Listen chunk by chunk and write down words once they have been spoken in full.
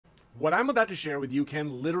What I'm about to share with you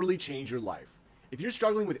can literally change your life. If you're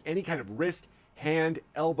struggling with any kind of wrist, hand,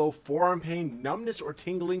 elbow, forearm pain, numbness, or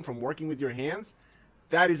tingling from working with your hands,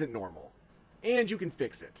 that isn't normal. And you can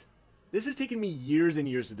fix it. This has taken me years and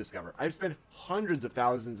years to discover. I've spent hundreds of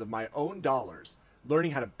thousands of my own dollars learning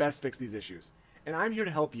how to best fix these issues. And I'm here to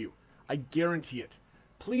help you. I guarantee it.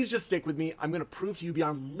 Please just stick with me. I'm going to prove to you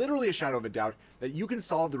beyond literally a shadow of a doubt that you can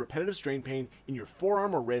solve the repetitive strain pain in your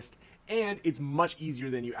forearm or wrist, and it's much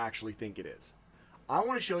easier than you actually think it is. I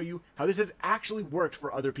want to show you how this has actually worked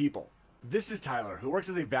for other people. This is Tyler, who works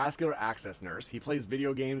as a vascular access nurse. He plays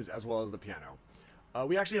video games as well as the piano.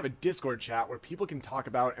 We actually have a Discord chat where people can talk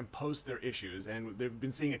about and post their issues, and they've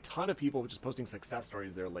been seeing a ton of people just posting success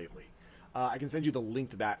stories there lately. I can send you the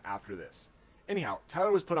link to that after this. Anyhow,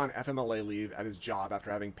 Tyler was put on FMLA leave at his job after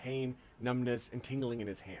having pain, numbness, and tingling in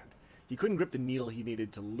his hand. He couldn't grip the needle he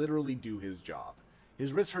needed to literally do his job.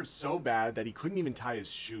 His wrist hurt so bad that he couldn't even tie his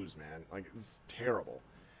shoes, man. Like, it's terrible.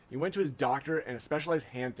 He went to his doctor and a specialized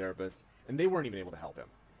hand therapist, and they weren't even able to help him.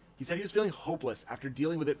 He said he was feeling hopeless after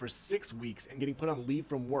dealing with it for 6 weeks and getting put on leave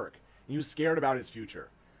from work, and he was scared about his future.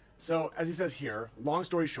 So, as he says here, long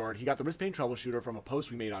story short, he got the wrist pain troubleshooter from a post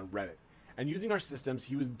we made on Reddit. And using our systems,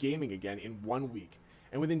 he was gaming again in 1 week.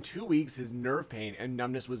 And within 2 weeks, his nerve pain and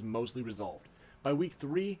numbness was mostly resolved. By week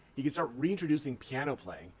 3, he could start reintroducing piano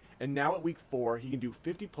playing. And now at week 4, he can do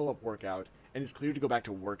 50 pull-up workout and is cleared to go back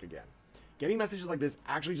to work again. Getting messages like this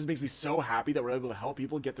actually just makes me so happy that we're able to help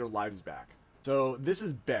people get their lives back. So this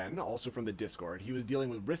is Ben, also from the Discord. He was dealing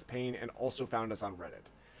with wrist pain and also found us on Reddit.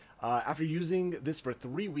 After using this for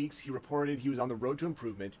 3 weeks, he reported he was on the road to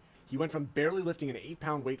improvement. He went from barely lifting an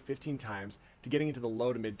 8-pound weight 15 times to getting into the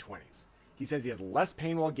low to mid-20s. He says he has less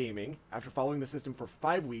pain while gaming. After following the system for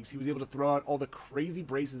 5 weeks, he was able to throw out all the crazy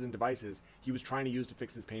braces and devices he was trying to use to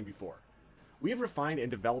fix his pain before. We have refined and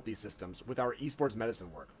developed these systems with our esports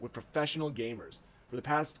medicine work, with professional gamers, for the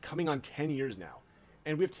past coming on 10 years now.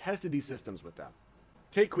 And we've tested these systems with them.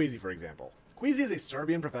 Take Queasy, for example. Queasy is a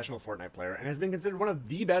Serbian professional Fortnite player and has been considered one of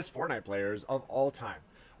the best Fortnite players of all time,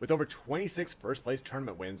 with over 26 first-place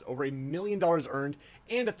tournament wins, over $1 million earned,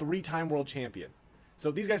 and a 3-time world champion. So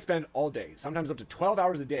these guys spend all day, sometimes up to 12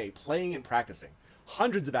 hours a day, playing and practicing.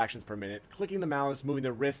 Hundreds of actions per minute, clicking the mouse, moving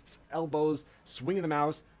their wrists, elbows, swinging the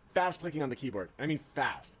mouse, fast clicking on the keyboard. I mean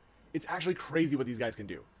fast. It's actually crazy what these guys can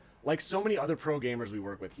do. Like so many other pro gamers we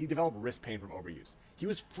work with, he developed wrist pain from overuse. He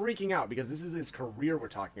was freaking out because this is his career we're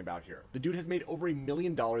talking about here. The dude has made over $1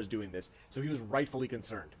 million doing this, so he was rightfully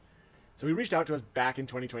concerned. So he reached out to us back in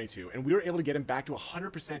 2022, and we were able to get him back to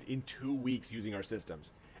 100% in 2 weeks using our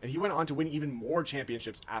systems. And he went on to win even more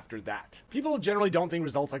championships after that. People generally don't think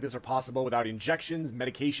results like this are possible without injections,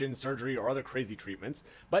 medication, surgery, or other crazy treatments,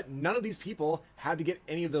 but none of these people had to get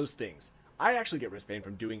any of those things. I actually get wrist pain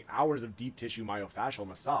from doing hours of deep tissue myofascial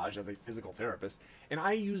massage as a physical therapist, and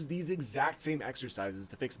I use these exact same exercises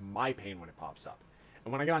to fix my pain when it pops up.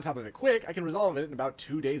 And when I get on top of it quick, I can resolve it in about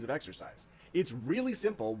 2 days of exercise. It's really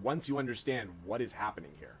simple once you understand what is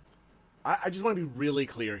happening here. I just want to be really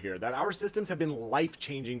clear here that our systems have been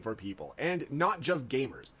life-changing for people, and not just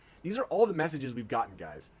gamers. These are all the messages we've gotten,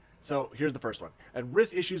 guys. So here's the first one. I had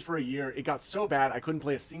wrist issues for a year. It got so bad I couldn't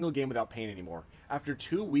play a single game without pain anymore. After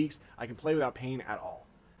 2 weeks, I can play without pain at all.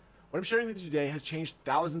 What I'm sharing with you today has changed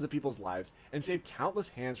thousands of people's lives and saved countless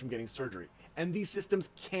hands from getting surgery. And these systems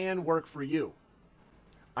can work for you.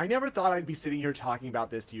 I never thought I'd be sitting here talking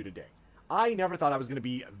about this to you today. I never thought I was going to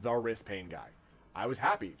be the wrist pain guy. I was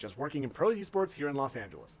happy just working in pro esports here in Los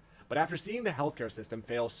Angeles. But after seeing the healthcare system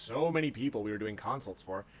fail so many people we were doing consults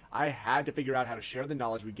for, I had to figure out how to share the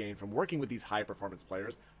knowledge we gained from working with these high-performance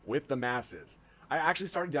players with the masses. I actually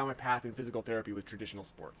started down my path in physical therapy with traditional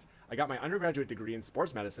sports. I got my undergraduate degree in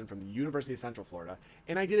sports medicine from the University of Central Florida,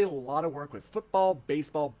 and I did a lot of work with football,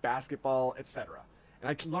 baseball, basketball, etc. And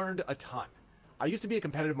I learned a ton. I used to be a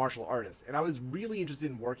competitive martial artist, and I was really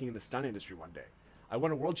interested in working in the stunt industry one day. I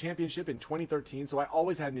won a world championship in 2013, so I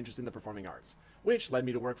always had an interest in the performing arts, which led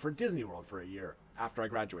me to work for Disney World for a year after I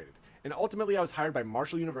graduated. And ultimately, I was hired by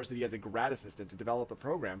Marshall University as a grad assistant to develop a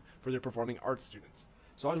program for their performing arts students.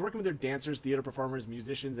 So I was working with their dancers, theater performers,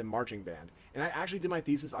 musicians, and marching band, and I actually did my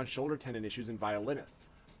thesis on shoulder tendon issues in violinists.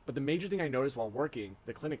 But the major thing I noticed while working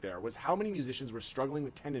the clinic there was how many musicians were struggling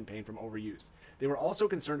with tendon pain from overuse. They were also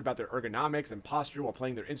concerned about their ergonomics and posture while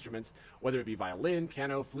playing their instruments, whether it be violin,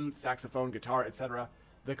 piano, flute, saxophone, guitar, etc.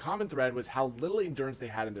 The common thread was how little endurance they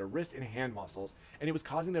had in their wrist and hand muscles, and it was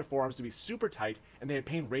causing their forearms to be super tight, and they had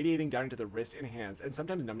pain radiating down into their wrist and hands, and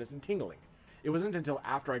sometimes numbness and tingling. It wasn't until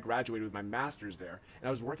after I graduated with my master's there, and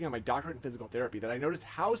I was working on my doctorate in physical therapy, that I noticed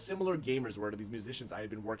how similar gamers were to these musicians I had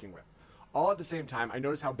been working with. All at the same time, I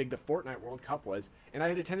noticed how big the Fortnite World Cup was, and I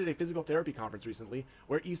had attended a physical therapy conference recently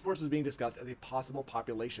where esports was being discussed as a possible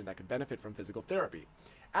population that could benefit from physical therapy.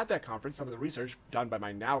 At that conference, some of the research done by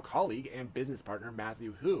my now colleague and business partner,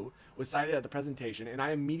 Matthew Hu, was cited at the presentation, and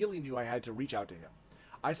I immediately knew I had to reach out to him.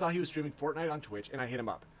 I saw he was streaming Fortnite on Twitch, and I hit him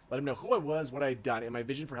up, let him know who I was, what I had done, and my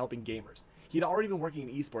vision for helping gamers. He'd already been working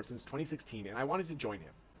in esports since 2016, and I wanted to join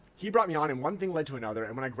him. He brought me on, and one thing led to another,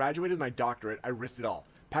 and when I graduated with my doctorate, I risked it all.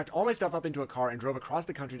 Packed all my stuff up into a car and drove across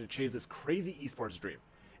the country to chase this crazy esports dream.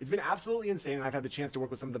 It's been absolutely insane, and I've had the chance to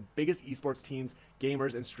work with some of the biggest esports teams,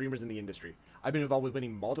 gamers, and streamers in the industry. I've been involved with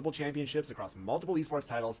winning multiple championships across multiple esports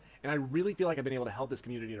titles, and I really feel like I've been able to help this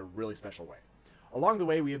community in a really special way. Along the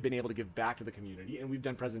way, we have been able to give back to the community, and we've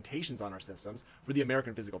done presentations on our systems for the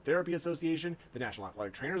American Physical Therapy Association, the National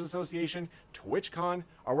Athletic Trainers Association, TwitchCon.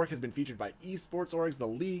 Our work has been featured by esports orgs, the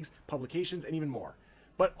leagues, publications, and even more.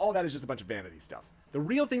 But all that is just a bunch of vanity stuff. The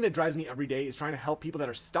real thing that drives me every day is trying to help people that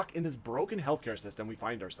are stuck in this broken healthcare system we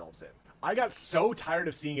find ourselves in. I got so tired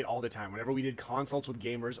of seeing it all the time whenever we did consults with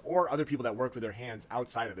gamers or other people that work with their hands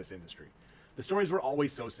outside of this industry. The stories were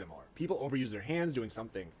always so similar. People overused their hands doing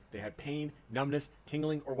something. They had pain, numbness,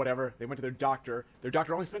 tingling, or whatever. They went to their doctor. Their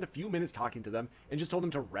doctor only spent a few minutes talking to them and just told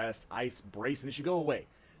them to rest, ice, brace, and it should go away.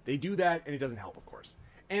 They do that, and it doesn't help, of course.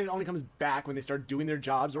 And it only comes back when they start doing their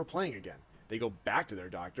jobs or playing again. They go back to their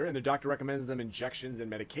doctor, and their doctor recommends them injections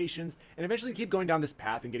and medications, and eventually keep going down this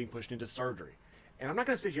path and getting pushed into surgery. And I'm not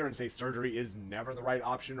going to sit here and say surgery is never the right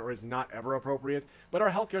option or is not ever appropriate, but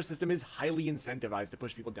our healthcare system is highly incentivized to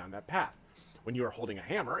push people down that path. When you are holding a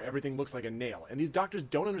hammer, everything looks like a nail, and these doctors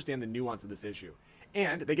don't understand the nuance of this issue.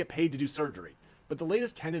 And they get paid to do surgery. But the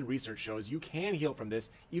latest tendon research shows you can heal from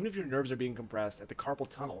this even if your nerves are being compressed at the carpal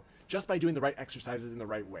tunnel just by doing the right exercises in the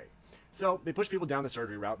right way. So they push people down the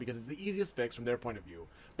surgery route because it's the easiest fix from their point of view.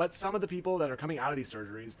 But some of the people that are coming out of these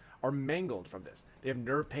surgeries are mangled from this. They have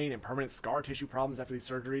nerve pain and permanent scar tissue problems after these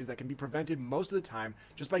surgeries that can be prevented most of the time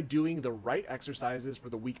just by doing the right exercises for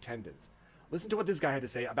the weak tendons. Listen to what this guy had to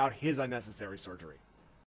say about his unnecessary surgery.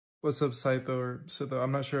 What's up, Saito, or Sito?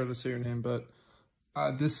 I'm not sure how to say your name, but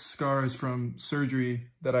this scar is from surgery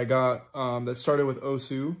that I got that started with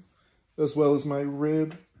OSU, as well as my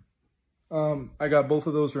rib. I got both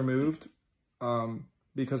of those removed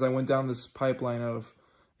because I went down this pipeline of,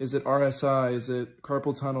 is it RSI, is it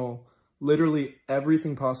carpal tunnel, literally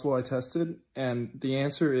everything possible I tested, and the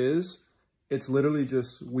answer is, it's literally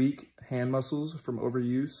just weak hand muscles from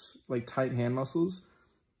overuse, like tight hand muscles.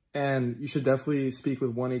 And you should definitely speak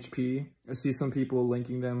with 1HP. I see some people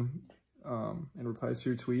linking them in replies to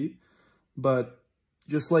your tweet. But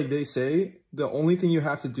just like they say, the only thing you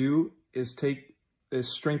have to do is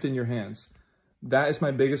strengthen your hands. That is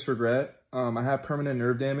my biggest regret. I have permanent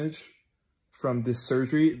nerve damage from this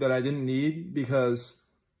surgery that I didn't need because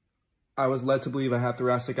I was led to believe I had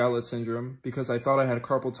thoracic outlet syndrome because I thought I had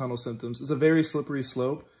carpal tunnel symptoms. It's a very slippery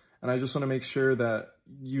slope, and I just want to make sure that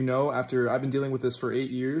you know, after I've been dealing with this for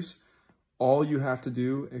 8 years, all you have to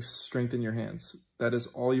do is strengthen your hands. That is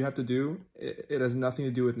all you have to do. It has nothing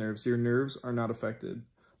to do with nerves. Your nerves are not affected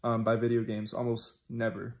by video games, almost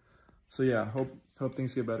never. So yeah, hope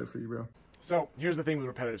things get better for you, bro. So here's the thing with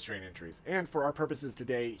repetitive strain injuries. And for our purposes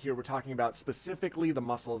today, here we're talking about specifically the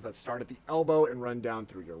muscles that start at the elbow and run down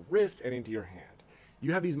through your wrist and into your hand.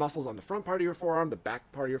 You have these muscles on the front part of your forearm, the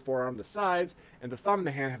back part of your forearm, the sides, and the thumb and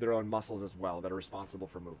the hand have their own muscles as well that are responsible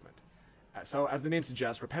for movement. So as the name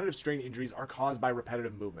suggests, repetitive strain injuries are caused by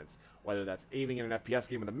repetitive movements, whether that's aiming in an FPS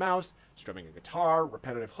game with a mouse, strumming a guitar,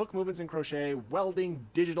 repetitive hook movements in crochet, welding,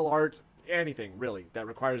 digital art, anything really that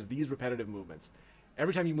requires these repetitive movements.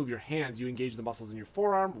 Every time you move your hands, you engage the muscles in your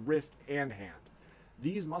forearm, wrist, and hand.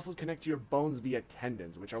 These muscles connect to your bones via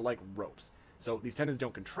tendons, which are like ropes. So these tendons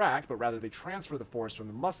don't contract, but rather they transfer the force from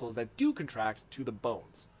the muscles that do contract to the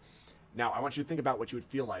bones. Now, I want you to think about what you would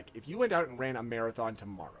feel like if you went out and ran a marathon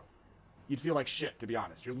tomorrow. You'd feel like shit, to be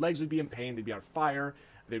honest. Your legs would be in pain, they'd be on fire,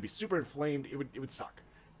 they'd be super inflamed, it would suck.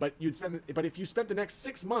 But if you spent the next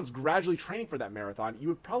 6 months gradually training for that marathon, you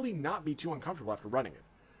would probably not be too uncomfortable after running it.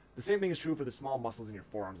 The same thing is true for the small muscles in your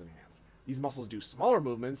forearms and hands. These muscles do smaller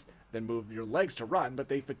movements than move your legs to run, but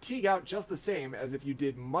they fatigue out just the same as if you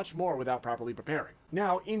did much more without properly preparing.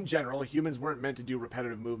 Now, in general, humans weren't meant to do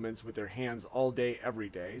repetitive movements with their hands all day, every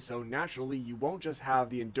day, so naturally you won't just have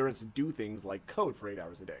the endurance to do things like code for 8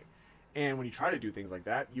 hours a day. And when you try to do things like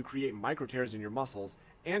that, you create micro tears in your muscles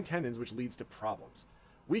and tendons, which leads to problems.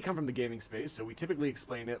 We come from the gaming space, so we typically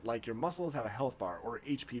explain it like your muscles have a health bar or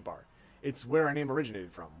HP bar. It's where our name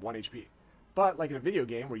originated from, 1 HP. But like in a video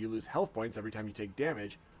game where you lose health points every time you take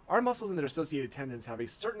damage, our muscles and their associated tendons have a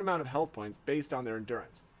certain amount of health points based on their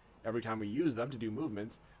endurance. Every time we use them to do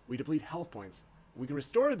movements, we deplete health points. We can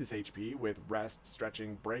restore this HP with rest,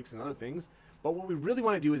 stretching, breaks, and other things, but what we really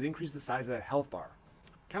want to do is increase the size of that health bar.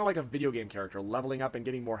 Kind of like a video game character leveling up and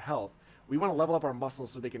getting more health, we want to level up our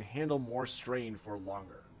muscles so they can handle more strain for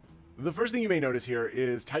longer. The first thing you may notice here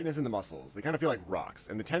is tightness in the muscles. They kind of feel like rocks,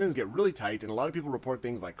 and the tendons get really tight, and a lot of people report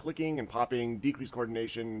things like clicking and popping, decreased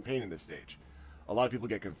coordination, and pain in this stage. A lot of people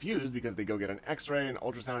get confused because they go get an x-ray, an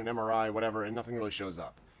ultrasound, an MRI, whatever, and nothing really shows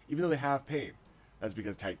up, even though they have pain. That's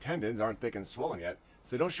because tight tendons aren't thick and swollen yet,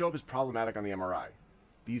 so they don't show up as problematic on the MRI.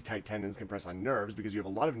 These tight tendons can press on nerves because you have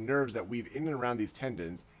a lot of nerves that weave in and around these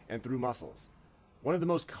tendons and through muscles. One of the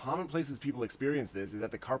most common places people experience this is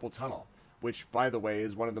at the carpal tunnel, which, by the way,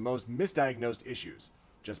 is one of the most misdiagnosed issues.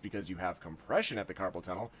 Just because you have compression at the carpal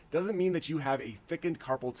tunnel doesn't mean that you have a thickened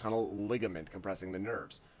carpal tunnel ligament compressing the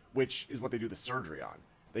nerves, which is what they do the surgery on.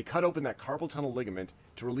 They cut open that carpal tunnel ligament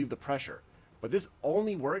to relieve the pressure, but this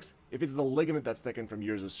only works if it's the ligament that's thickened from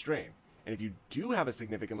years of strain. And if you do have a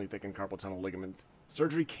significantly thickened carpal tunnel ligament,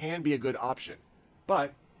 surgery can be a good option.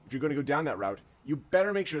 But if you're going to go down that route, you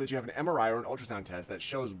better make sure that you have an MRI or an ultrasound test that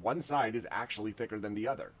shows one side is actually thicker than the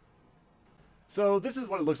other. So this is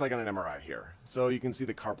what it looks like on an MRI here. So you can see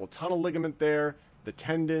the carpal tunnel ligament there, the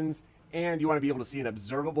tendons, and you want to be able to see an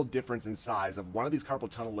observable difference in size of one of these carpal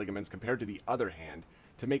tunnel ligaments compared to the other hand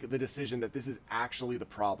to make the decision that this is actually the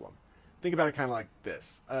problem. Think about it kind of like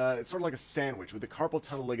this. It's sort of like a sandwich with the carpal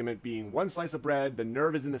tunnel ligament being one slice of bread, the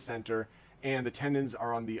nerve is in the center, and the tendons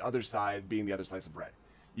are on the other side being the other slice of bread.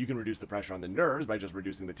 You can reduce the pressure on the nerves by just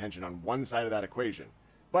reducing the tension on one side of that equation.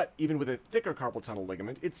 But even with a thicker carpal tunnel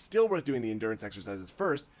ligament, it's still worth doing the endurance exercises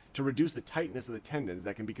first to reduce the tightness of the tendons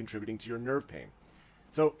that can be contributing to your nerve pain.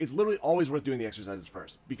 So it's literally always worth doing the exercises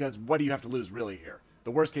first, because what do you have to lose really here?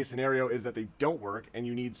 The worst case scenario is that they don't work and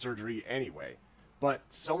you need surgery anyway. But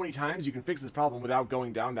so many times you can fix this problem without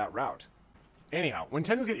going down that route. Anyhow, when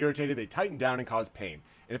tendons get irritated, they tighten down and cause pain.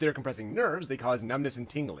 And if they're compressing nerves, they cause numbness and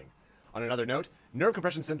tingling. On another note, nerve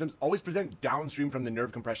compression symptoms always present downstream from the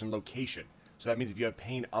nerve compression location. So that means if you have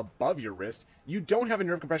pain above your wrist, you don't have a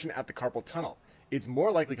nerve compression at the carpal tunnel. It's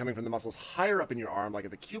more likely coming from the muscles higher up in your arm, like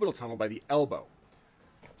at the cubital tunnel by the elbow.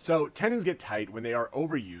 So tendons get tight when they are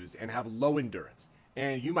overused and have low endurance.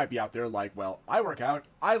 And you might be out there like, well, I work out,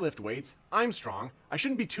 I lift weights, I'm strong, I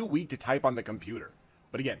shouldn't be too weak to type on the computer.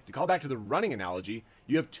 But again, to call back to the running analogy,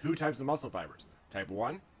 you have two types of muscle fibers, type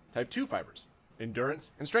 1, type 2 fibers,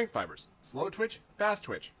 endurance and strength fibers, slow twitch, fast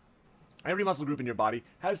twitch. Every muscle group in your body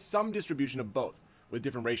has some distribution of both, with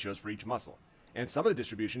different ratios for each muscle. And some of the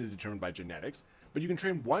distribution is determined by genetics, but you can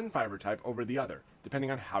train one fiber type over the other, depending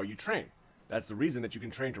on how you train. That's the reason that you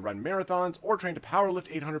can train to run marathons or train to power lift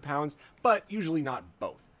 800 pounds, but usually not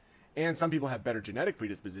both. And some people have better genetic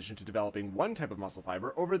predisposition to developing one type of muscle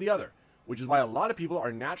fiber over the other, which is why a lot of people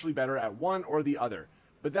are naturally better at one or the other.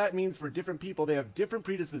 But that means for different people, they have different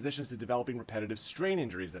predispositions to developing repetitive strain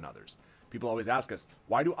injuries than others. People always ask us,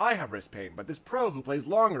 why do I have wrist pain, but this pro who plays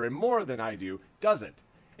longer and more than I do doesn't?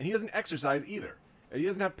 And he doesn't exercise either. And he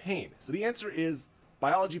doesn't have pain. So the answer is,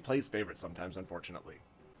 biology plays favorites sometimes, unfortunately.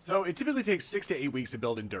 So it typically takes 6 to 8 weeks to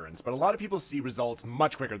build endurance, but a lot of people see results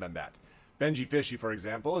much quicker than that. Benji Fishy, for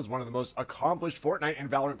example, is one of the most accomplished Fortnite and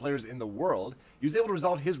Valorant players in the world. He was able to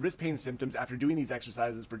resolve his wrist pain symptoms after doing these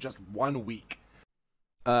exercises for just 1 week.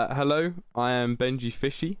 Hello, I am Benji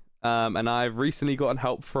Fishy, and I've recently gotten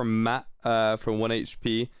help from Matt from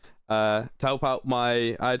 1HP to help out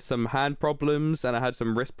I had some hand problems and I had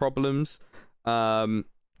some wrist problems, and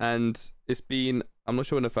it's been, I'm not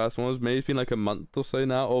sure when the first one was, maybe it's been like a month or so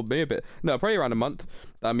now, or maybe a bit, no, probably around a month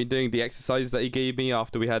that I've been doing the exercises that he gave me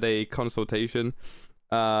after we had a consultation,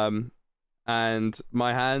 and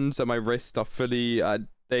my hands and my wrists are fully,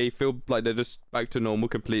 they feel like they're just back to normal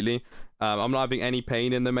completely. I'm not having any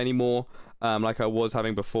pain in them anymore, like I was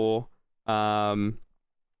having before. So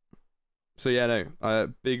yeah,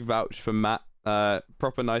 no, big vouch for Matt.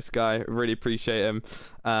 Proper nice guy, really appreciate him.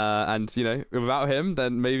 And you know, without him,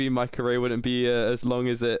 then maybe my career wouldn't be as long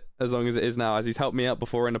as it is now, as he's helped me out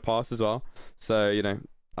before in the past as well. So you know,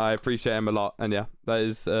 I appreciate him a lot. And yeah, that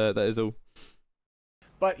is all.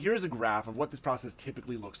 But here's a graph of what this process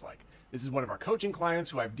typically looks like. This is one of our coaching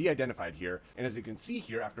clients who I've de-identified here, and as you can see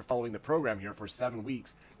here, after following the program here for 7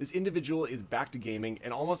 weeks, this individual is back to gaming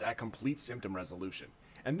and almost at complete symptom resolution.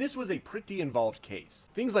 And this was a pretty involved case.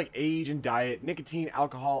 Things like age and diet, nicotine,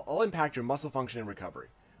 alcohol, all impact your muscle function and recovery.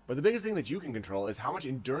 But the biggest thing that you can control is how much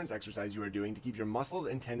endurance exercise you are doing to keep your muscles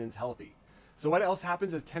and tendons healthy. So what else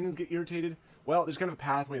happens as tendons get irritated? Well, there's kind of a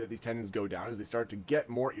pathway that these tendons go down as they start to get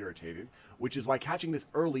more irritated, which is why catching this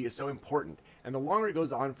early is so important. And the longer it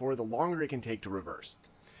goes on for, the longer it can take to reverse.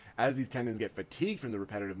 As these tendons get fatigued from the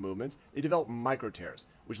repetitive movements, they develop micro tears,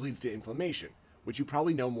 which leads to inflammation, which you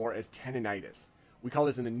probably know more as tendinitis. We call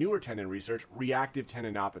this in the newer tendon research reactive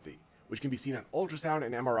tendinopathy, which can be seen on ultrasound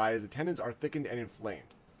and MRI as the tendons are thickened and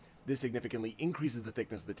inflamed. This significantly increases the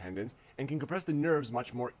thickness of the tendons and can compress the nerves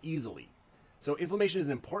much more easily. So inflammation is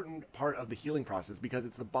an important part of the healing process because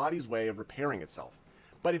it's the body's way of repairing itself.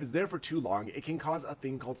 But if it's there for too long, it can cause a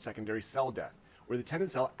thing called secondary cell death, where the tendon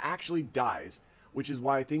cell actually dies, which is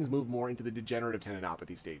why things move more into the degenerative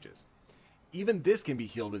tendinopathy stages. Even this can be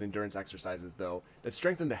healed with endurance exercises, though, that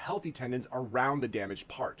strengthen the healthy tendons around the damaged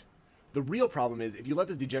part. The real problem is if you let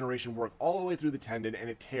this degeneration work all the way through the tendon and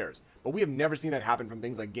it tears, but we have never seen that happen from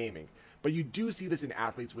things like gaming. But you do see this in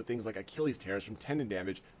athletes with things like Achilles tears from tendon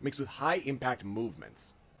damage mixed with high impact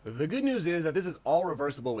movements. The good news is that this is all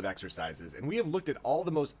reversible with exercises, and we have looked at all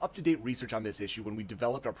the most up-to-date research on this issue when we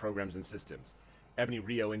developed our programs and systems. Ebony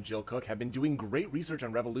Rio and Jill Cook have been doing great research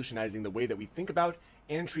on revolutionizing the way that we think about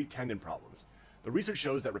and treat tendon problems. The research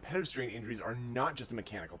shows that repetitive strain injuries are not just a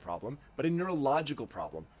mechanical problem, but a neurological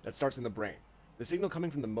problem that starts in the brain. The signal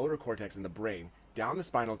coming from the motor cortex in the brain, down the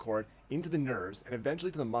spinal cord, into the nerves, and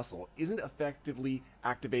eventually to the muscle isn't effectively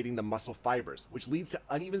activating the muscle fibers, which leads to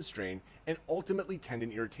uneven strain and ultimately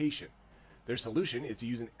tendon irritation. Their solution is to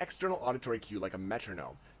use an external auditory cue like a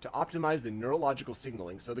metronome to optimize the neurological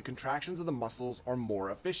signaling so the contractions of the muscles are more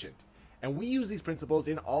efficient. And we use these principles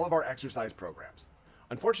in all of our exercise programs.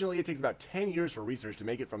 Unfortunately, it takes about 10 years for research to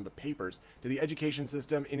make it from the papers to the education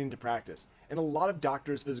system and into practice. And a lot of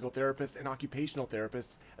doctors, physical therapists, and occupational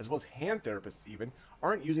therapists, as well as hand therapists even,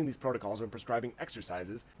 aren't using these protocols when prescribing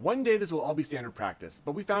exercises. One day this will all be standard practice,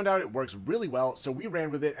 but we found out it works really well, so we ran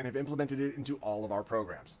with it and have implemented it into all of our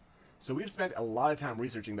programs. So we've spent a lot of time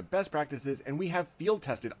researching the best practices, and we have field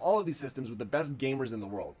tested all of these systems with the best gamers in the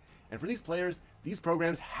world. And for these players, these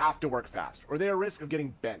programs have to work fast, or they're at risk of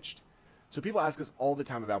getting benched. So people ask us all the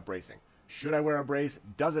time about bracing. Should I wear a brace?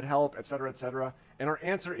 Does it help? Etc., etc. And our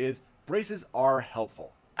answer is braces are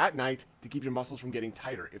helpful at night to keep your muscles from getting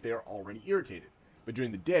tighter if they are already irritated. But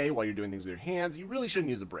during the day, while you're doing things with your hands, you really shouldn't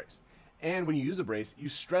use a brace. And when you use a brace, you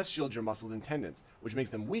stress shield your muscles and tendons, which makes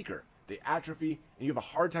them weaker. They atrophy, and you have a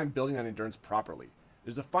hard time building that endurance properly.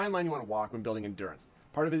 There's a fine line you want to walk when building endurance.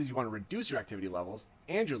 Part of it is you want to reduce your activity levels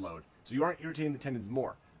and your load, so you aren't irritating the tendons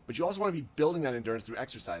more. But you also want to be building that endurance through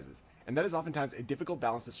exercises, and that is oftentimes a difficult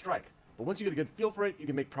balance to strike. But once you get a good feel for it, you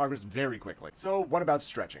can make progress very quickly. So what about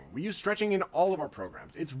stretching? We use stretching in all of our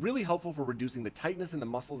programs. It's really helpful for reducing the tightness in the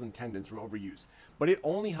muscles and tendons from overuse, but it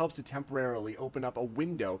only helps to temporarily open up a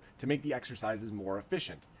window to make the exercises more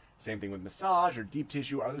efficient. Same thing with massage or deep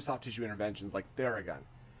tissue or other soft tissue interventions like Theragun.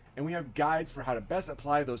 And we have guides for how to best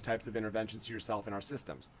apply those types of interventions to yourself in our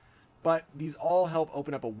systems. But these all help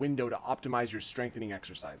open up a window to optimize your strengthening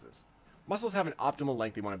exercises. Muscles have an optimal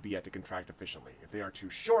length they want to be at to contract efficiently. If they are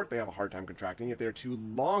too short, they have a hard time contracting. If they are too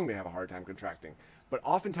long, they have a hard time contracting. But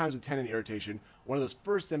oftentimes with tendon irritation, one of those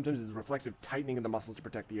first symptoms is reflexive tightening of the muscles to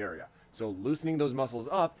protect the area. So loosening those muscles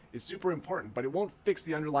up is super important, but it won't fix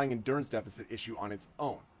the underlying endurance deficit issue on its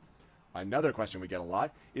own. Another question we get a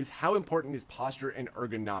lot is how important is posture and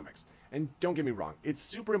ergonomics? And don't get me wrong, it's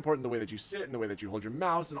super important the way that you sit and the way that you hold your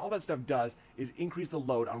mouse, and all that stuff does is increase the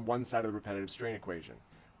load on one side of the repetitive strain equation.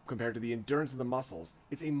 Compared to the endurance of the muscles,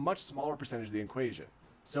 it's a much smaller percentage of the equation.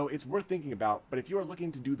 So it's worth thinking about, but if you are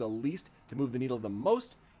looking to do the least to move the needle the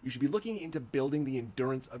most, you should be looking into building the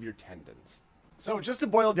endurance of your tendons. So just to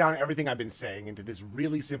boil down everything I've been saying into this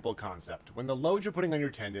really simple concept, when the load you're putting on your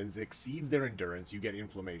tendons exceeds their endurance, you get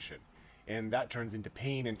inflammation, and that turns into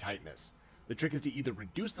pain and tightness. The trick is to either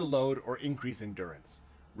reduce the load or increase endurance.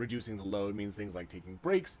 Reducing the load means things like taking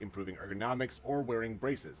breaks, improving ergonomics, or wearing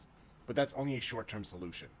braces. But that's only a short-term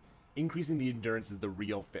solution. Increasing the endurance is the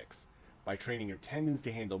real fix. By training your tendons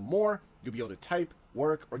to handle more, you'll be able to type,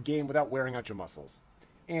 work, or game without wearing out your muscles.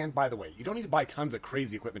 And by the way, you don't need to buy tons of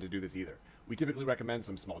crazy equipment to do this either. We typically recommend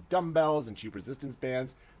some small dumbbells and cheap resistance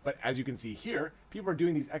bands, but as you can see here, people are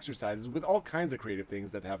doing these exercises with all kinds of creative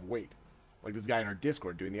things that have weight. Like this guy in our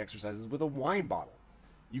Discord doing the exercises with a wine bottle.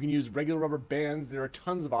 You can use regular rubber bands. There are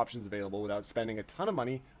tons of options available without spending a ton of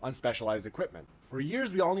money on specialized equipment. For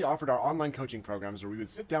years, we only offered our online coaching programs where we would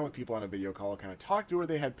sit down with people on a video call, kind of talk through where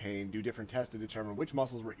they had pain, do different tests to determine which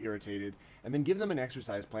muscles were irritated, and then give them an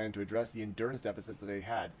exercise plan to address the endurance deficits that they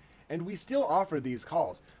had. And we still offer these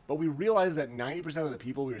calls, but we realized that 90% of the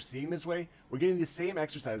people we were seeing this way were getting the same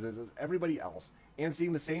exercises as everybody else and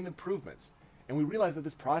seeing the same improvements. And we realized that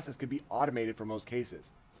this process could be automated for most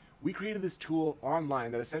cases. We created this tool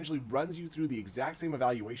online that essentially runs you through the exact same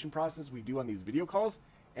evaluation process we do on these video calls,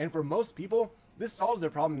 and for most people, this solves their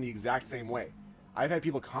problem in the exact same way. I've had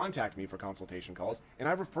people contact me for consultation calls, and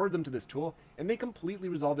I've referred them to this tool, and they completely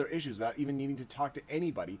resolve their issues without even needing to talk to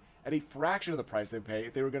anybody at a fraction of the price they pay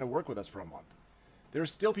if they were going to work with us for a month. There are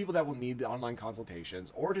still people that will need the online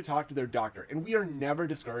consultations or to talk to their doctor, and we are never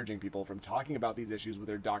discouraging people from talking about these issues with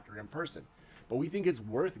their doctor in person. But we think it's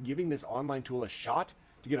worth giving this online tool a shot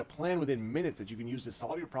to get a plan within minutes that you can use to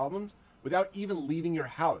solve your problems without even leaving your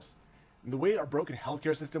house. And the way our broken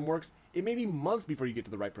healthcare system works, it may be months before you get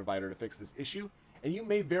to the right provider to fix this issue, and you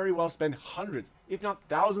may very well spend hundreds, if not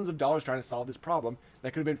thousands of dollars trying to solve this problem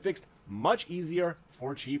that could have been fixed much easier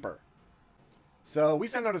for cheaper. So we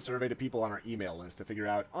sent out a survey to people on our email list to figure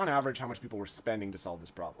out, on average, how much people were spending to solve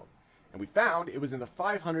this problem. And we found it was in the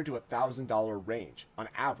 $500 to $1,000 range, on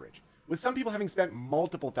average, with some people having spent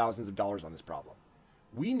multiple thousands of dollars on this problem.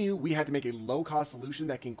 We knew we had to make a low-cost solution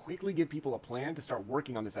that can quickly give people a plan to start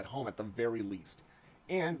working on this at home at the very least.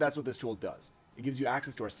 And that's what this tool does. It gives you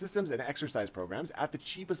access to our systems and exercise programs at the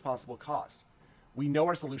cheapest possible cost. We know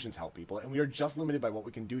our solutions help people, and we are just limited by what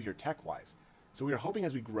we can do here tech-wise. So we are hoping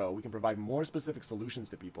as we grow, we can provide more specific solutions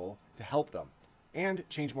to people to help them and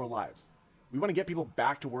change more lives. We want to get people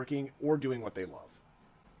back to working or doing what they love.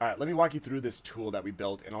 All right, let me walk you through this tool that we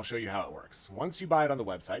built, and I'll show you how it works. Once you buy it on the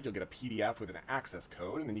website, you'll get a PDF with an access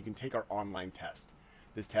code, and then you can take our online test.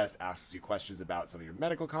 This test asks you questions about some of your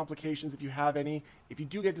medical complications if you have any. If you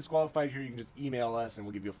do get disqualified here, you can just email us and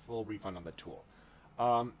we'll give you a full refund on the tool.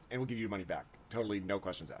 And we'll give you your money back. Totally no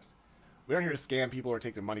questions asked. We aren't here to scam people or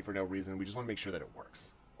take their money for no reason. We just want to make sure that it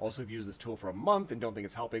works. Also, if you use this tool for a month and don't think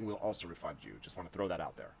it's helping, we'll also refund you. Just want to throw that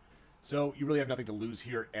out there. So you really have nothing to lose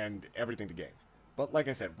here and everything to gain. But like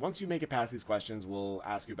I said, once you make it past these questions, we'll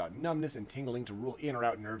ask you about numbness and tingling to rule in or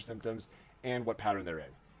out nerve symptoms and what pattern they're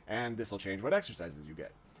in. And this will change what exercises you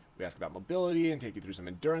get. We ask about mobility and take you through some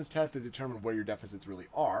endurance tests to determine where your deficits really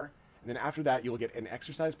are. And then after that, you'll get an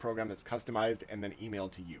exercise program that's customized and then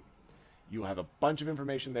emailed to you. You'll have a bunch of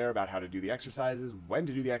information there about how to do the exercises, when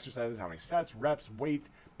to do the exercises, how many sets, reps, weight,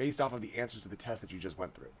 based off of the answers to the test that you just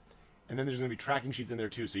went through. And then there's going to be tracking sheets in there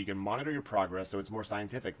too, so you can monitor your progress, so it's more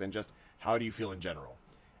scientific than just how do you feel in general.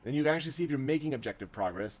 Then you can actually see if you're making objective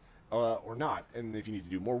progress or not, and if you need to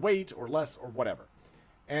do more weight or less or whatever.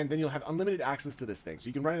 And then you'll have unlimited access to this thing, so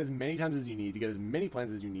you can run it as many times as you need to get as many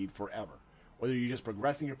plans as you need forever. Whether you're just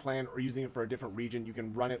progressing your plan or using it for a different region, you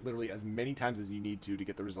can run it literally as many times as you need to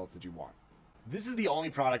get the results that you want. This is the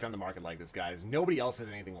only product on the market like this, guys. Nobody else has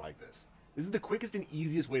anything like this. This is the quickest and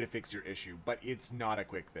easiest way to fix your issue, but it's not a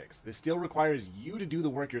quick fix. This still requires you to do the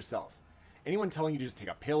work yourself. Anyone telling you to just take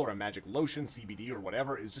a pill or a magic lotion, CBD or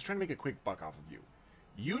whatever is just trying to make a quick buck off of you.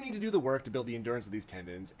 You need to do the work to build the endurance of these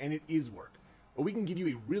tendons, and it is work. But we can give you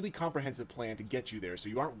a really comprehensive plan to get you there so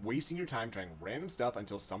you aren't wasting your time trying random stuff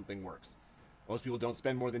until something works. Most people don't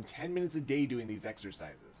spend more than 10 minutes a day doing these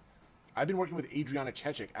exercises. I've been working with Adriana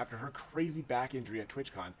Chechik after her crazy back injury at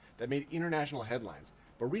TwitchCon that made international headlines,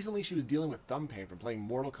 but recently she was dealing with thumb pain from playing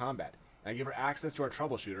Mortal Kombat, and I gave her access to our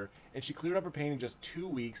Troubleshooter, and she cleared up her pain in just 2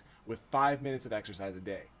 weeks with 5 minutes of exercise a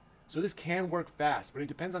day. So this can work fast, but it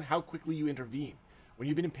depends on how quickly you intervene. When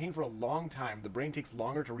you've been in pain for a long time, the brain takes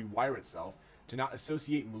longer to rewire itself to not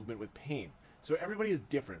associate movement with pain. So everybody is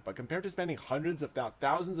different, but compared to spending hundreds if not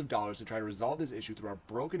thousands of dollars to try to resolve this issue through our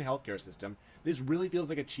broken healthcare system, this really feels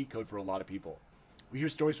like a cheat code for a lot of people. We hear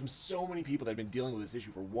stories from so many people that have been dealing with this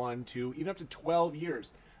issue for 1, 2, even up to 12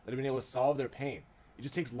 years that have been able to solve their pain. It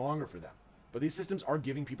just takes longer for them. But these systems are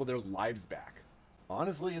giving people their lives back.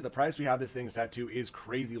 Honestly, the price we have this thing set to is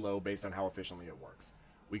crazy low based on how efficiently it works.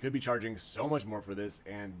 We could be charging so much more for this,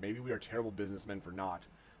 and maybe we are terrible businessmen for not,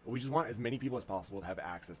 but we just want as many people as possible to have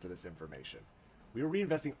access to this information. We are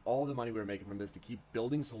reinvesting all the money we are making from this to keep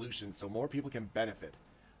building solutions so more people can benefit.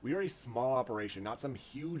 We are a small operation, not some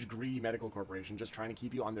huge greedy medical corporation just trying to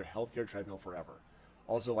keep you on their healthcare treadmill forever.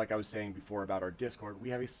 Also, like I was saying before about our Discord, we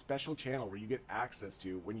have a special channel where you get access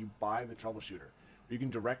to when you buy the Troubleshooter, where you can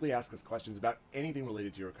directly ask us questions about anything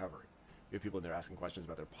related to your recovery. We have people in there asking questions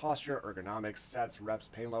about their posture, ergonomics, sets, reps,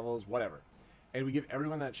 pain levels, whatever. And we give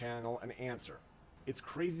everyone in that channel an answer. It's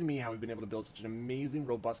crazy to me how we've been able to build such an amazing,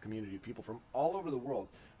 robust community of people from all over the world,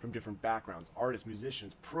 from different backgrounds, artists,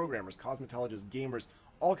 musicians, programmers, cosmetologists, gamers,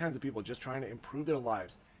 all kinds of people just trying to improve their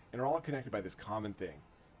lives, and are all connected by this common thing.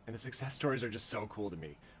 And the success stories are just so cool to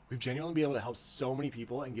me. We've genuinely been able to help so many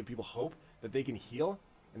people and give people hope that they can heal,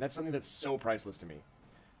 and that's something that's so priceless to me.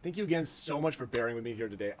 Thank you again so much for bearing with me here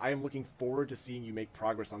today. I am looking forward to seeing you make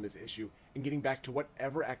progress on this issue and getting back to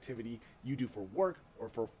whatever activity you do for work or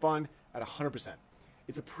for fun at 100%.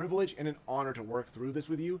 It's a privilege and an honor to work through this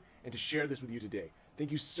with you and to share this with you today.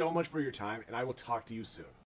 Thank you so much for your time, and I will talk to you soon.